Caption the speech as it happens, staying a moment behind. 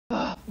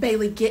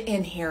Bailey, get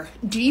in here.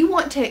 Do you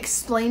want to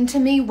explain to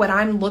me what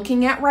I'm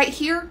looking at right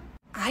here?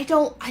 I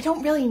don't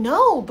really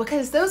know,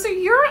 because those are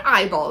your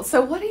eyeballs. So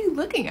what are you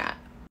looking at?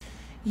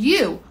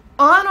 You,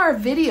 on our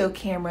video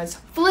cameras,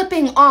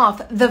 flipping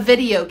off the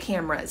video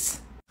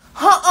cameras.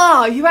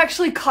 You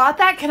actually caught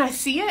that? Can I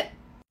see it?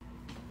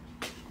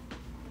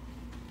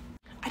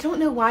 I don't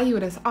know why you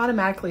would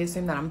automatically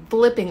assume that I'm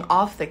flipping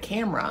off the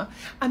camera.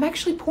 I'm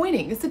actually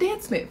pointing. It's a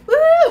dance move.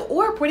 Woo!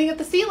 Or pointing at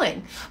the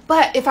ceiling.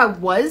 But if I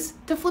was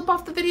to flip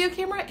off the video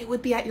camera, it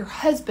would be at your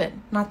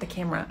husband, not the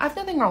camera. I have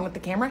nothing wrong with the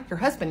camera. Your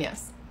husband,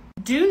 yes.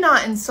 Do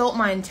not insult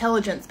my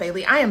intelligence,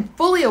 Bailey. I am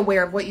fully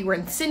aware of what you were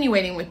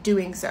insinuating with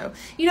doing so.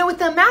 You know, with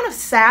the amount of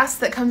sass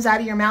that comes out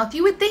of your mouth,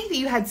 you would think that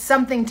you had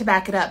something to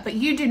back it up, but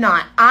you do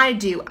not. I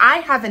do. I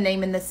have a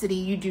name in the city.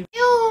 You do.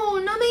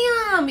 Ew, no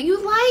ma'am.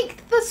 You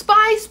liked the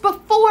spice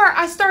before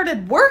I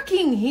started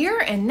working here,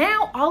 and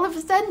now all of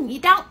a sudden you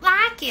don't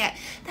like it.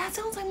 That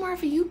sounds like more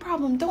of a you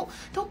problem. Don't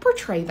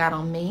portray that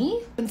on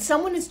me. When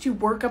someone is to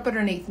work up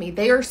underneath me,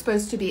 they are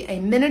supposed to be a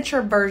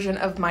miniature version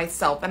of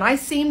myself, and I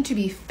seem to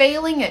be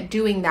failing at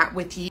doing that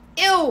with you.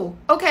 Ew.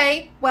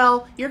 Okay,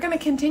 well, you're gonna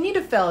continue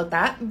to fail at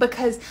that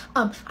because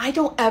I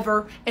don't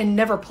ever and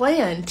never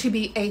plan to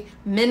be a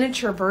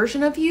miniature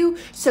version of you.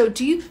 So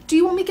do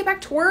you want me to get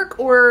back to work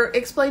or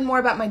explain more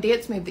about my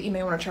dance move that you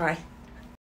may want to try?